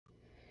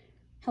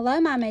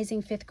Hello, my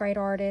amazing 5th grade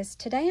artists.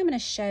 Today I'm going to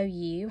show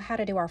you how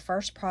to do our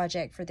first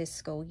project for this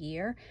school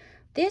year.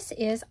 This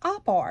is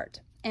op art,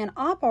 and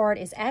op art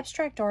is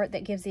abstract art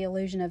that gives the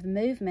illusion of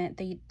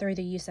movement through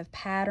the use of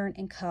pattern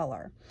and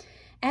color.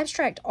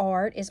 Abstract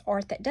art is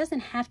art that doesn't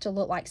have to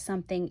look like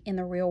something in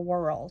the real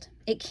world.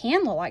 It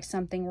can look like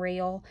something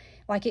real,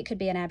 like it could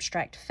be an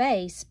abstract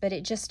face, but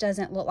it just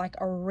doesn't look like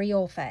a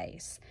real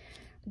face.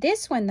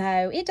 This one,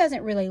 though, it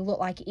doesn't really look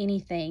like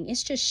anything.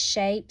 It's just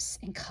shapes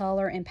and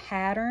color and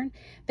pattern,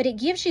 but it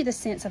gives you the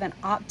sense of an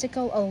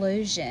optical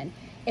illusion.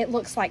 It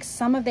looks like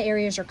some of the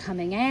areas are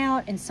coming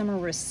out and some are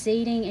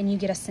receding, and you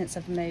get a sense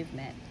of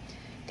movement.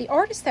 The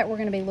artist that we're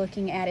going to be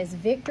looking at is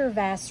Victor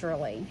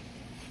Vasarely.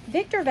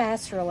 Victor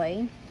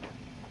Vasarely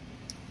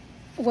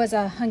was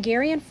a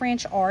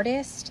Hungarian-French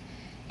artist,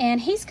 and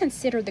he's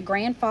considered the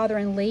grandfather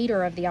and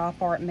leader of the op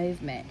art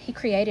movement. He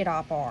created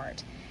op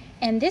art.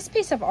 And this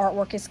piece of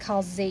artwork is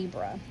called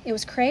Zebra. It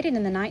was created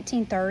in the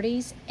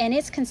 1930s, and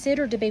it's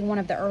considered to be one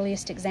of the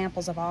earliest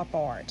examples of op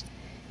art.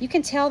 You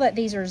can tell that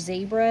these are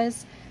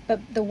zebras, but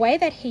the way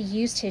that he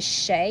used his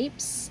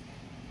shapes,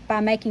 by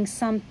making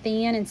some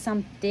thin and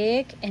some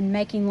thick and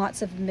making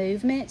lots of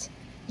movement,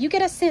 you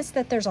get a sense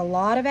that there's a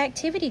lot of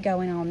activity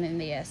going on in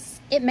this.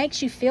 It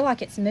makes you feel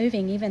like it's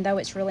moving even though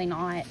it's really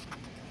not.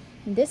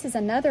 And this is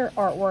another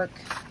artwork,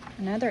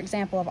 another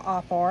example of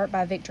op art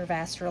by Victor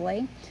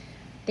Vasarely.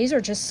 These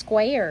are just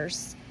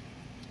squares,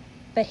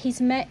 but he's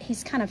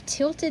kind of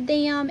tilted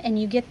them,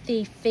 and you get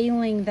the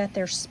feeling that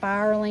they're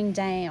spiraling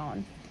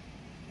down.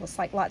 Looks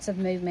like lots of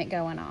movement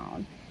going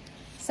on.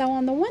 So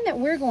on the one that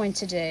we're going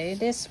to do,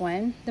 this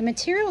one, the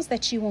materials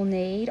that you will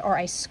need are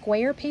a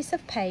square piece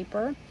of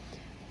paper,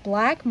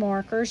 black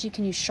markers. You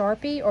can use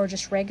Sharpie or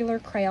just regular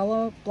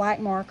Crayola black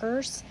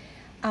markers.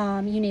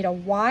 You need a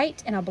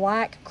white and a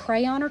black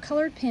crayon or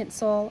colored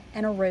pencil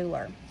and a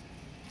ruler.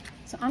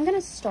 So I'm going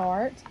to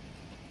start.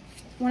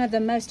 One of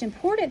the most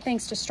important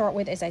things to start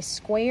with is a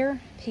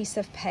square piece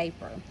of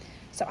paper.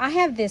 So I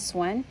have this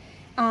one.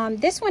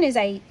 This one is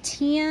a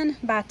 10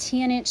 by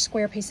 10 inch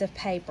square piece of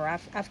paper.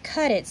 I've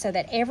cut it so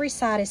that every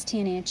side is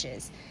 10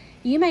 inches.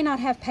 You may not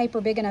have paper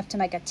big enough to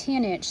make a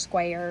 10-inch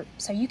square,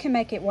 so you can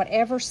make it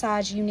whatever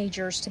size you need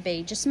yours to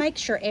be. Just make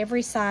sure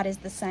every side is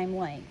the same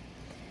length.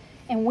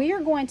 And we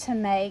are going to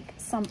make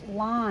some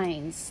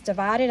lines,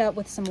 divide it up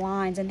with some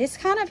lines, and this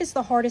kind of is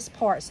the hardest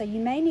part, so you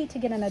may need to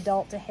get an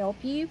adult to help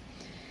you.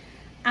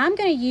 I'm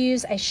going to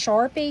use a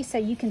Sharpie so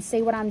you can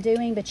see what I'm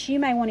doing, but you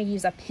may want to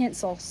use a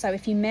pencil so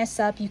if you mess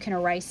up, you can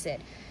erase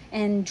it.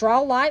 And draw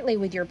lightly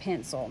with your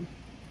pencil.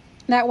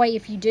 That way,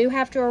 if you do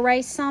have to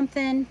erase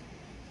something,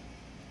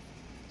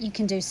 you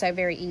can do so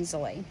very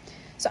easily.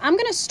 So I'm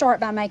going to start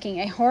by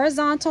making a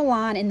horizontal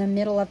line in the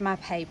middle of my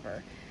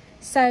paper.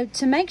 So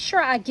to make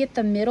sure I get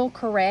the middle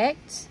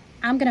correct,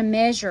 I'm going to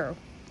measure.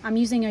 I'm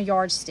using a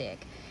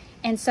yardstick.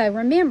 And so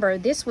remember,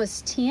 this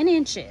was 10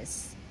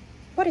 inches.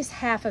 What is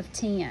half of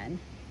 10?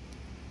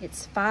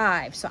 It's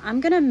 5. So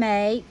I'm going to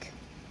make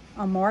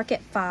a mark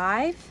at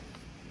 5.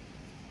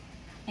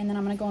 And then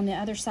I'm going to go on the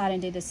other side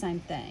and do the same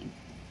thing.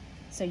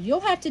 So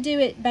you'll have to do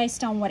it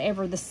based on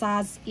whatever the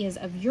size is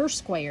of your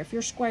square. If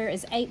your square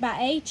is 8 by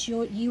 8,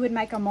 you would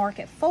make a mark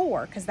at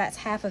 4 because that's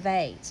half of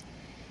 8.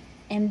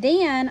 And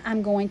then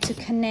I'm going to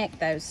connect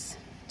those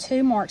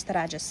two marks that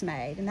I just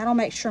made. And that'll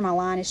make sure my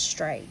line is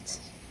straight.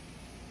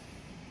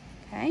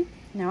 Okay,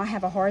 now I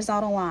have a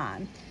horizontal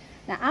line.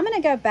 Now I'm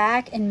going to go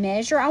back and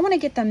measure. I want to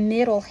get the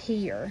middle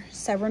here.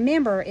 So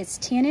remember, it's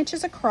 10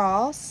 inches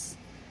across.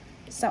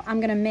 So I'm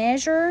going to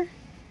measure,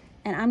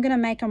 and I'm going to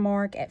make a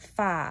mark at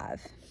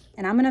 5.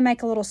 And I'm going to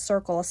make a little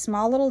circle, a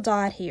small little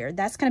dot here.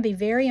 That's going to be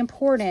very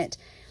important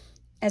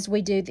as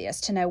we do this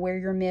to know where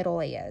your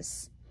middle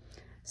is.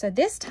 So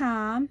this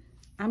time,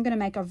 I'm going to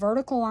make a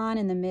vertical line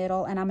in the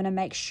middle, and I'm going to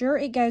make sure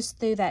it goes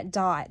through that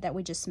dot that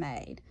we just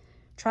made.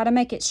 Try to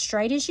make it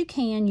straight as you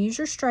can. Use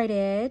your straight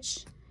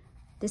edge.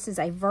 This is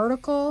a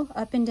vertical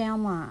up and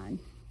down line.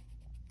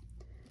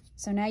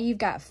 So now you've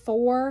got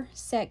 4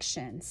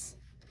 sections.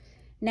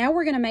 Now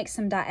we're going to make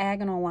some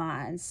diagonal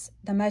lines.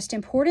 The most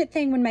important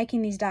thing when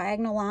making these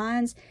diagonal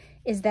lines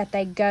is that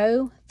they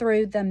go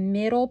through the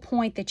middle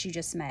point that you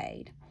just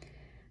made.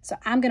 So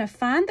I'm going to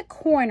find the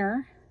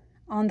corner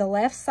on the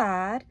left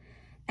side,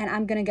 and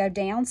I'm going to go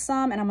down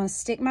some, and I'm going to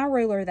stick my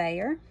ruler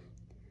there.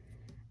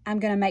 I'm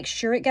going to make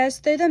sure it goes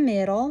through the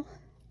middle,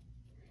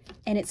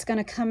 and it's going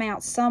to come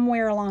out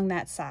somewhere along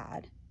that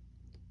side.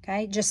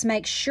 Okay, just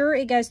make sure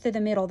it goes through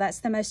the middle. That's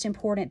the most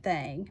important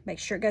thing. Make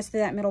sure it goes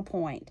through that middle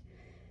point.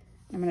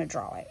 I'm going to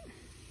draw it.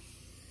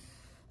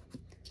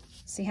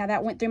 See how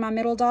that went through my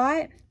middle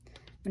dot? I'm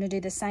going to do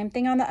the same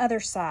thing on the other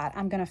side.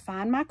 I'm going to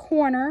find my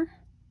corner,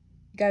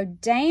 go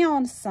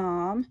down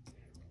some,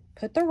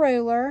 put the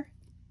ruler,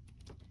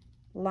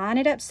 line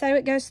it up so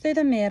it goes through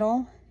the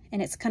middle,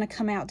 and it's going to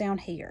come out down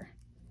here.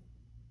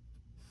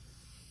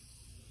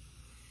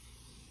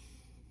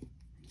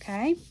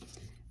 Okay,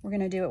 we're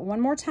going to do it one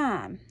more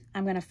time.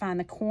 I'm going to find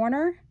the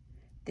corner.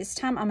 This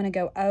time I'm going to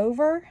go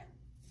over.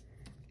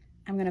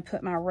 I'm going to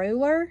put my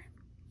ruler,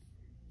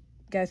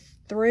 go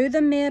through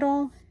the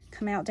middle,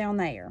 come out down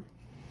there.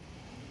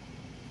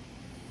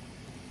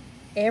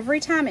 Every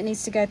time it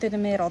needs to go through the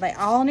middle. They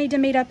all need to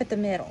meet up at the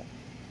middle.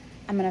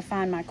 I'm going to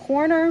find my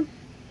corner,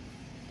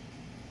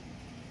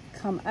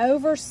 come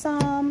over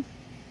some,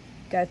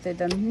 go through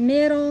the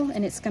middle,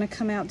 and it's going to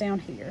come out down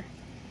here.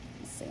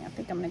 Let's see, I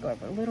think I'm going to go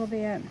over a little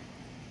bit.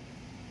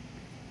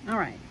 All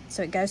right,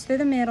 so it goes through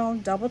the middle,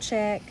 double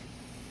check.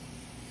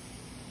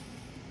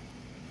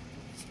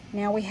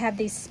 Now we have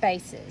these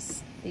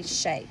spaces, these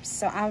shapes.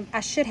 So I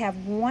should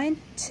have 1,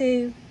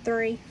 2,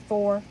 3,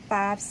 4,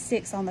 5,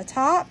 6 on the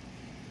top.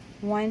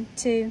 1,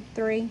 2,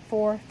 3,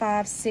 4,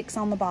 5, 6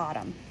 on the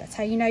bottom. That's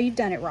how you know you've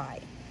done it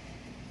right.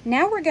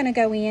 Now we're going to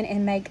go in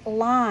and make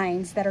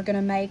lines that are going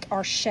to make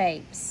our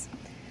shapes.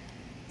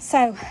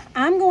 So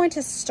I'm going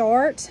to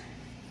start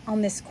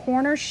on this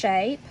corner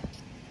shape,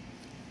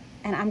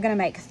 and I'm going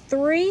to make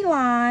 3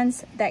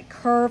 lines that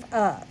curve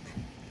up.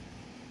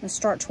 I'm going to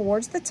start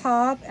towards the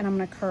top, and I'm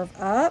going to curve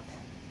up,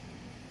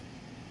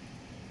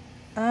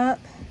 up,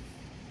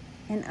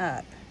 and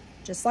up,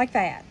 just like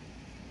that.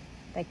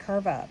 They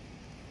curve up.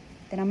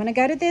 Then I'm going to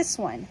go to this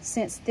one.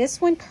 Since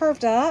this one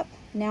curved up,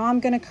 now I'm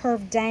going to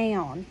curve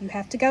down. You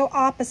have to go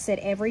opposite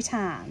every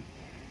time.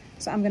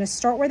 So I'm going to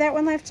start where that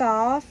one left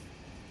off.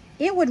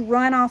 It would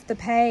run off the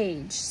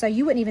page, so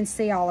you wouldn't even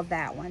see all of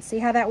that one. See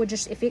how that would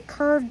just, if it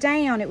curved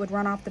down, it would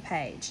run off the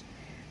page.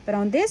 But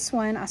on this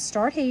one, I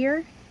start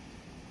here,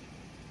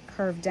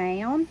 curve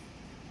down,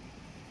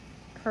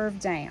 curve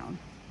down.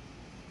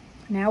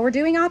 Now we're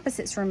doing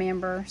opposites,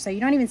 remember, so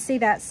you don't even see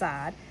that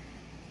side.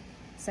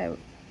 So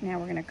now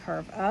we're going to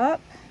curve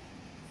up,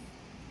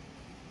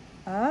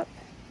 up.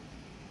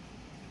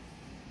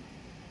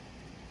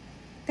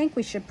 I think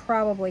we should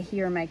probably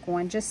here make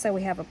one just so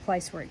we have a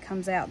place where it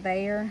comes out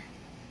there.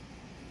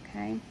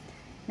 Okay,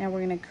 now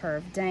we're going to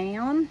curve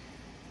down,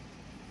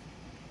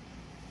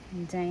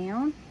 and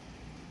down,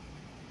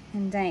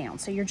 and down.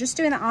 So you're just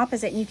doing the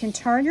opposite, and you can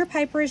turn your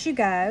paper as you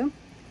go.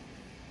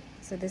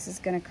 So this is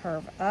going to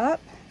curve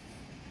up,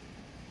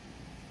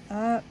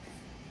 up,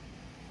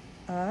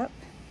 up,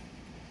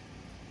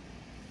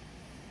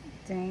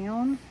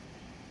 down,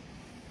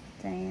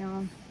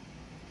 down,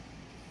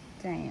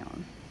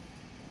 down,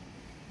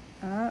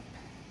 up,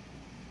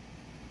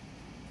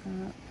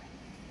 up,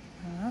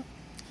 up.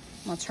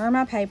 I'm going to turn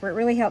my paper. It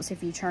really helps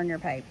if you turn your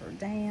paper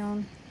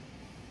down,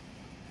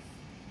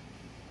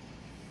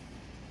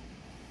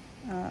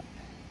 up.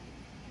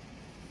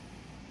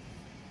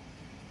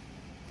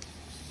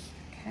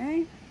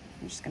 Okay,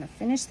 I'm just going to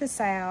finish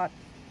this out.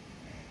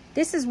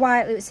 This is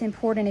why it's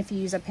important if you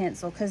use a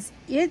pencil, because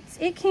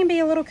it can be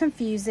a little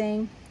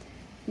confusing.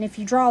 And if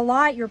you draw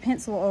light, your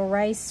pencil will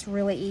erase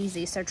really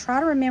easy. So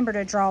try to remember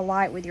to draw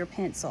light with your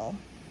pencil.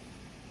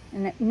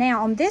 And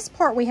now on this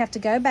part, we have to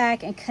go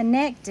back and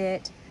connect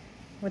it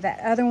with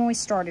that other one we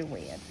started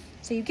with.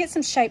 So you get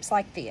some shapes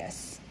like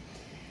this.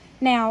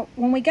 Now,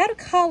 when we go to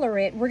color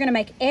it, we're going to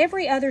make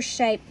every other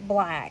shape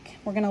black.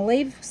 We're going to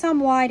leave some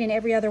white and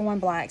every other one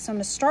black. So I'm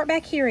going to start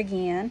back here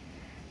again.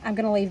 I'm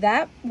going to leave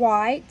that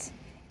white.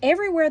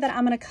 Everywhere that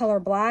I'm going to color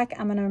black,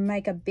 I'm going to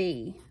make a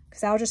B,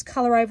 because I'll just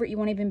color over it. You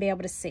won't even be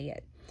able to see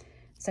it.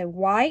 So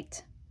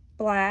white,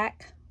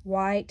 black,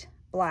 white,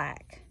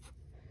 black.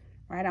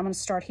 All right, I'm going to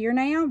start here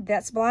now.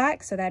 That's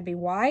black, so that'd be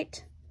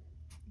white,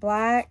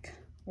 black,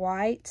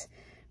 white.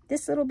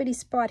 This little bitty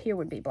spot here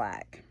would be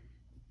black.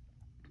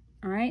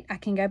 All right, I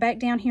can go back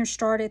down here,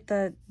 start at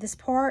this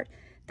part.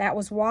 That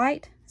was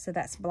white, so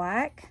that's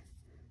black,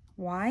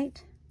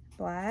 white,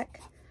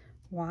 black,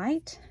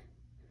 white.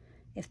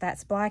 If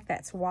that's black,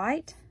 that's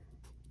white,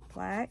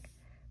 black,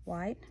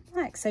 white,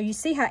 black. So you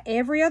see how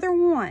every other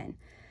one.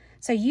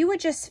 So you would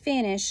just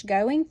finish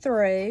going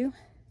through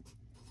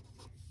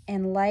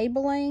and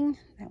labeling.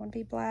 That would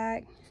be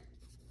black.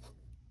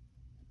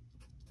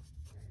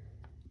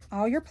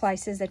 All your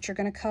places that you're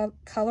going to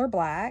color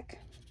black.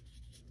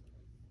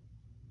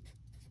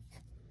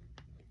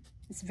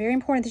 It's very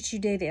important that you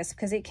do this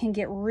because it can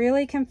get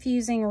really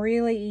confusing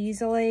really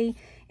easily.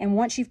 And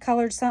once you've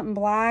colored something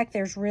black,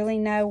 there's really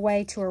no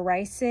way to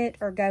erase it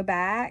or go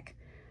back.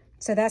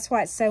 So that's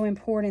why it's so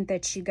important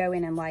that you go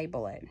in and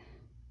label it.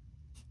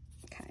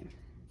 Okay.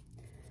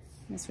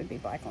 This would be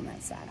black on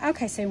that side.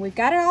 Okay, so we've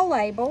got it all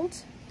labeled.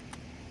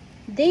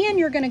 Then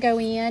you're going to go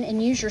in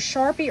and use your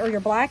Sharpie or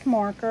your black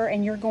marker,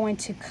 and you're going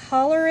to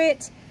color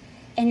it.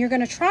 And you're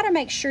going to try to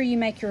make sure you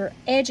make your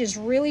edges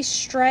really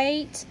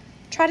straight.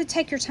 Try to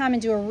take your time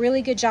and do a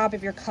really good job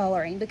of your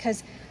coloring,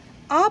 because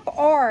op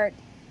art,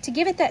 to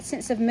give it that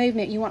sense of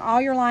movement, you want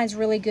all your lines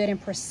really good and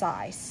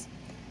precise.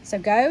 So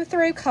go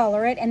through,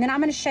 color it, and then I'm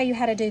going to show you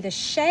how to do the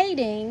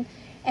shading,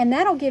 and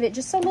that'll give it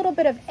just a little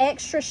bit of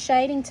extra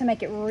shading to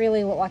make it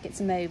really look like it's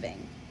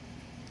moving.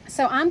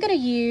 So I'm going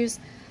to use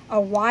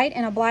a white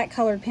and a black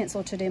colored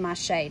pencil to do my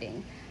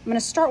shading. I'm going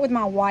to start with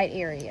my white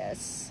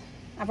areas.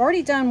 I've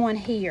already done one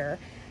here,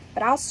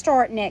 but I'll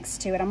start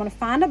next to it. I'm going to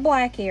find a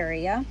black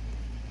area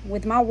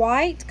with my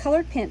white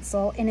colored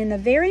pencil, and in the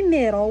very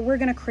middle, we're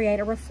going to create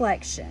a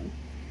reflection.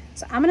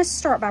 So I'm going to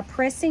start by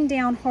pressing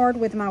down hard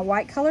with my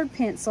white colored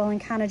pencil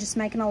and kind of just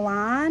making a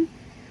line.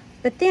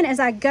 But then as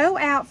I go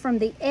out from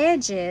the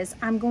edges,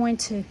 I'm going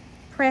to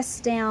press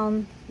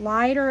down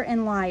lighter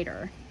and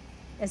lighter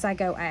as I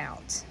go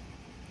out.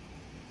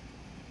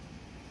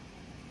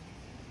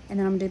 And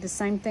then I'm gonna do the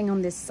same thing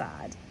on this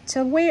side.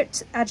 To where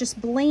I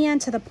just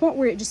blend to the point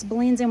where it just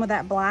blends in with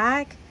that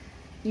black.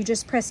 You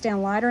just press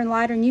down lighter and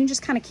lighter, and you can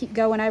just kind of keep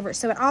going over it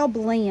so it all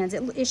blends.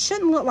 It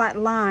shouldn't look like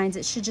lines,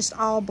 it should just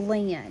all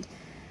blend.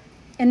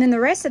 And then the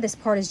rest of this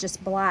part is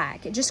just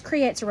black. It just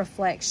creates a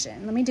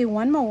reflection. Let me do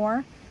one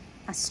more.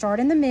 I start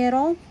in the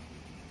middle,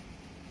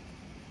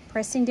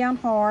 pressing down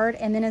hard,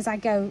 and then as I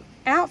go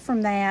out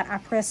from that, I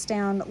press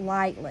down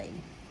lightly.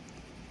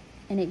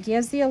 And it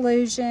gives the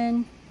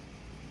illusion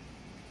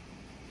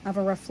of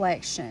a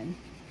reflection.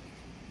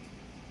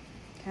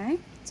 Okay,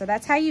 so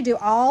that's how you do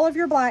all of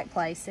your black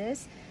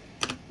places.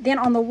 Then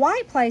on the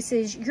white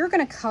places, you're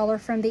going to color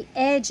from the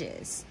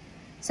edges.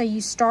 So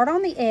you start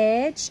on the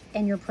edge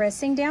and you're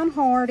pressing down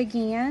hard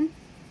again.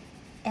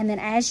 And then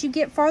as you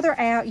get farther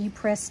out, you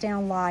press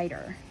down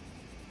lighter.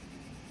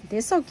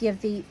 This will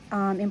give the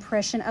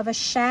impression of a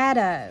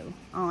shadow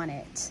on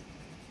it.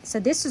 So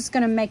this is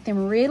going to make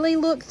them really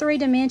look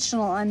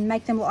three-dimensional and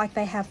make them look like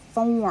they have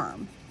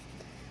form.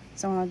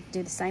 So I'll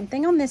do the same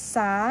thing on this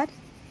side.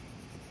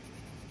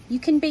 You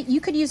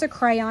could use a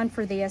crayon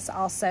for this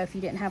also if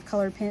you didn't have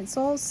colored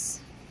pencils.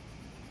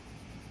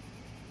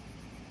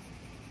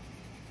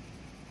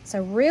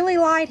 So really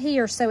light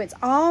here, so it's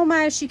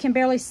almost, you can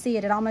barely see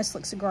it. It almost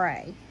looks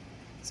gray.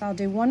 So I'll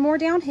do one more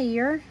down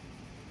here.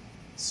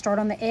 Start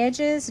on the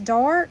edges,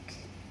 dark,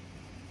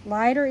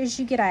 lighter as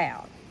you get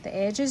out. The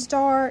edges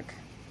dark,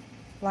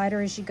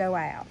 lighter as you go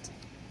out.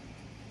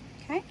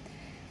 Okay,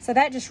 so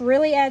that just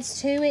really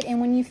adds to it, and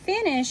when you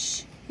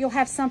finish, you'll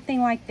have something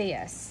like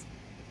this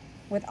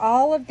with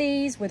all of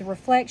these with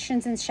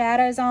reflections and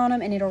shadows on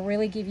them, and it'll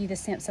really give you the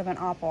sense of an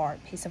op art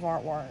piece of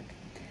artwork.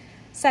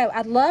 So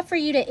I'd love for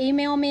you to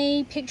email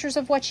me pictures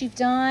of what you've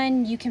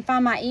done. You can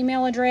find my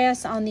email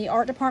address on the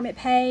art department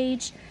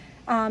page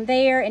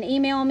there, and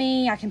email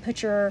me. I can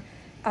put your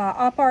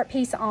op art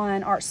piece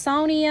on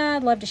Artsonia.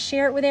 I'd love to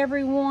share it with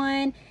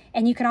everyone.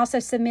 And you can also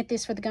submit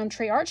this for the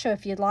Gumtree Art Show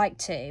if you'd like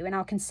to, and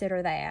I'll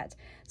consider that.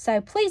 So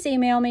please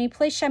email me.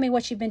 Please show me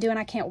what you've been doing.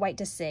 I can't wait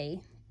to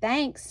see.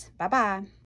 Thanks. Bye-bye.